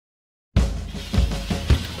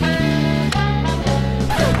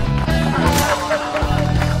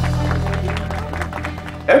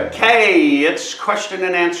Hey, it's question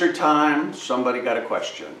and answer time. Somebody got a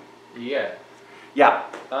question? Yeah. Yeah.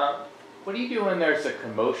 What do you do when there's a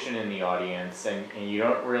commotion in the audience and you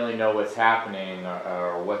don't really know what's happening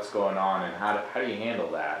or what's going on, and how do you handle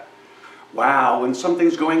that? Wow, when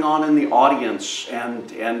something's going on in the audience and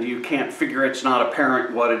you can't figure, it's not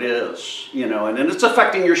apparent what it is, you know, and it's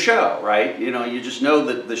affecting your show, right? You know, you just know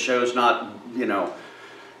that the show's not, you know,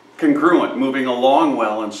 congruent, moving along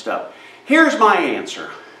well and stuff. Here's my answer.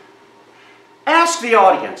 Ask the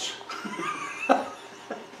audience.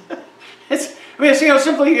 It's, you know,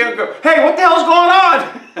 simply you go, hey, what the hell's going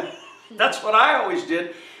on? That's what I always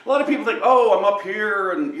did. A lot of people think, oh, I'm up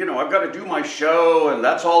here and, you know, I've got to do my show and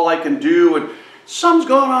that's all I can do. And something's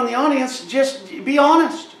going on in the audience, just be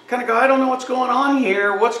honest. Kind of go, I don't know what's going on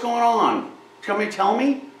here. What's going on? Tell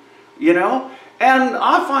me, you know. And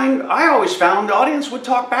I always found the audience would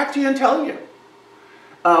talk back to you and tell you.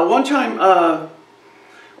 One time,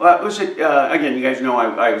 again, you guys know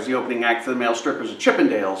I was the opening act for the male strippers at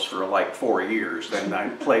Chippendales for like 4 years. Then I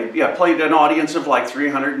played an audience of like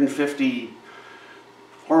 350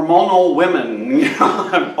 hormonal women, you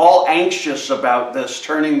know, all anxious about this,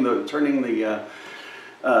 turning it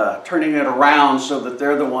around so that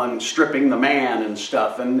they're the one stripping the man and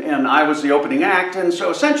stuff. And I was the opening act, and so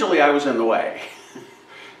essentially I was in the way.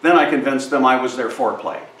 Then I convinced them I was their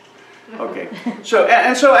foreplay. Okay, so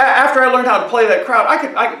after I learned how to play that crowd,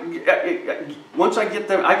 once I get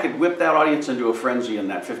them, I could whip that audience into a frenzy in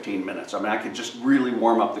that 15 minutes. I mean, I could just really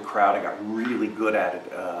warm up the crowd. I got really good at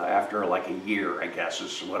it after like a year, I guess,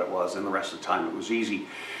 is what it was, and the rest of the time it was easy.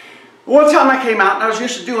 One time I came out and I was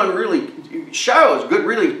used to doing really shows, good,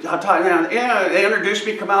 really, yeah, they introduced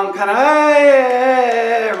me, come out and kind of,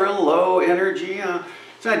 hey, real low energy.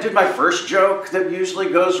 So I did my first joke that usually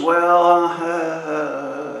goes well.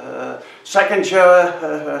 Second joke,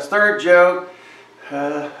 third joke.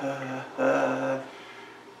 I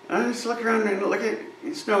just look around and look at,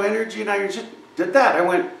 it's no energy, and I just did that. I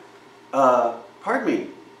went, pardon me,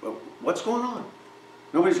 what's going on?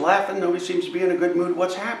 Nobody's laughing, nobody seems to be in a good mood,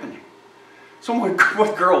 what's happening? One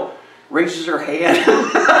girl raises her hand,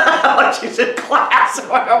 like she's in class.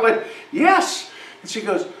 I went, yes. And she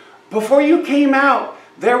goes, before you came out,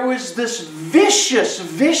 there was this vicious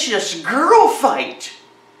girl fight.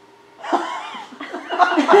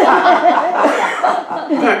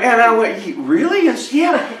 And I went, really? And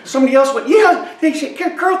yeah. Somebody else went, yeah. The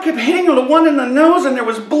girl kept hitting the one in the nose, and there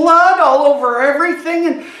was blood all over everything,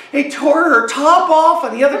 and they tore her top off,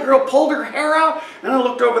 and the other girl pulled her hair out, and I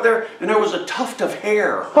looked over there, and there was a tuft of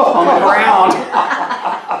hair on the ground.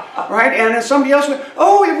 Right? And then somebody else went,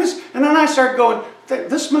 oh, it was, and then I started going,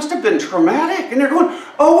 this must have been traumatic. And they're going,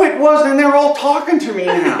 oh, it was, and they're all talking to me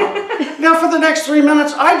now. Now for the next 3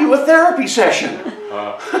 minutes, I do a therapy session.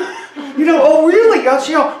 You know, oh really?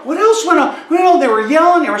 You know, what else went on? You know, they were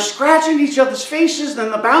yelling, they were scratching each other's faces,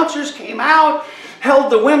 then the bouncers came out, held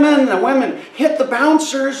the women hit the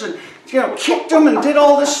bouncers and, you know, kicked them and did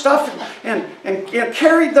all this stuff and you know,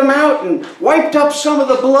 carried them out and wiped up some of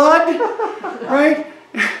the blood, right?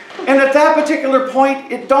 And at that particular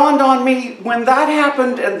point, it dawned on me when that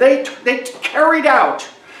happened and they carried out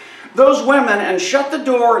those women and shut the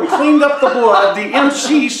door and cleaned up the blood, the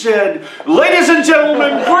MC said, ladies and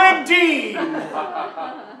gentlemen, Greg Dean.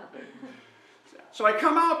 So I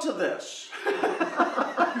come out to this.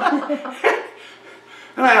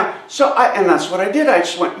 And that's what I did. I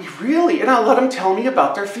just went, really? And I let them tell me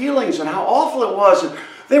about their feelings and how awful it was. And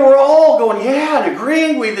they were all going, yeah, and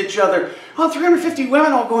agreeing with each other. Oh, 350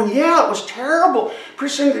 women all going, yeah, it was terrible.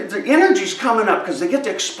 The energy's coming up because they get to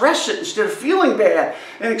express it instead of feeling bad.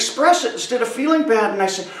 And express it instead of feeling bad. And I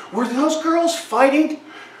said, were those girls fighting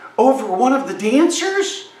over one of the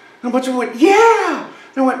dancers? And a bunch of them went, yeah.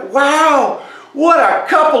 And I went, wow, what a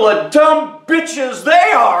couple of dumb bitches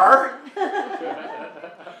they are.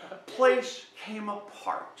 Place came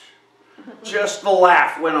apart. Just the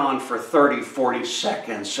laugh went on for 30, 40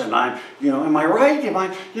 seconds, and I'm, you know, am I right? You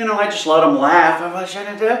know, I just let them laugh.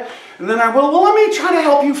 And then well, let me try to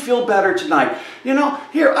help you feel better tonight. You know,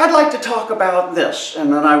 here, I'd like to talk about this.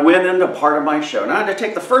 And then I went into part of my show. Now I had to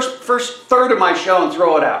take the first third of my show and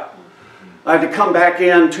throw it out. I had to come back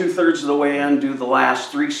in 2/3 of the way in, do the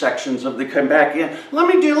last 3 sections of the come back in. Let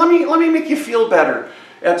me make you feel better,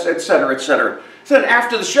 etc., etc. So then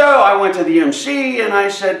after the show, I went to the MC and I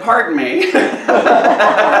said, pardon me.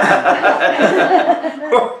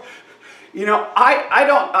 You know, I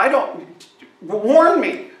don't, warn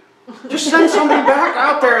me. Just send somebody back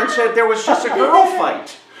out there and said there was just a girl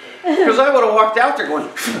fight. Because I would have walked out there going,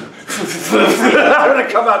 I would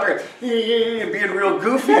have come out there being real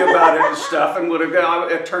goofy about it and stuff, and would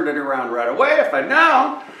have turned it around right away if I'd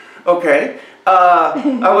known. Okay.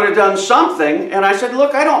 I would have done something, and I said,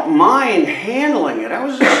 look, I don't mind handling it. I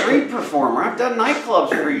was a street performer. I've done nightclubs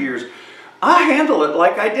for years. I handle it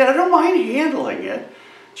like I did. I don't mind handling it.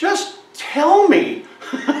 Just tell me.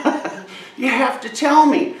 You have to tell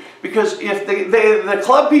me. Because if the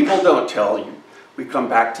club people don't tell you, we come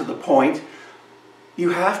back to the point,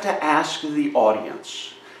 you have to ask the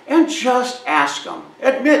audience. And just ask them.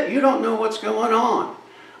 Admit you don't know what's going on.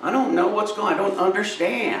 I don't know what's going on. I don't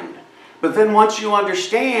understand. But then once you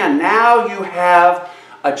understand, now you have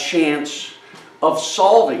a chance of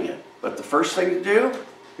solving it. But the first thing to do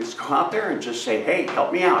is go out there and just say, hey,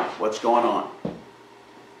 help me out. What's going on?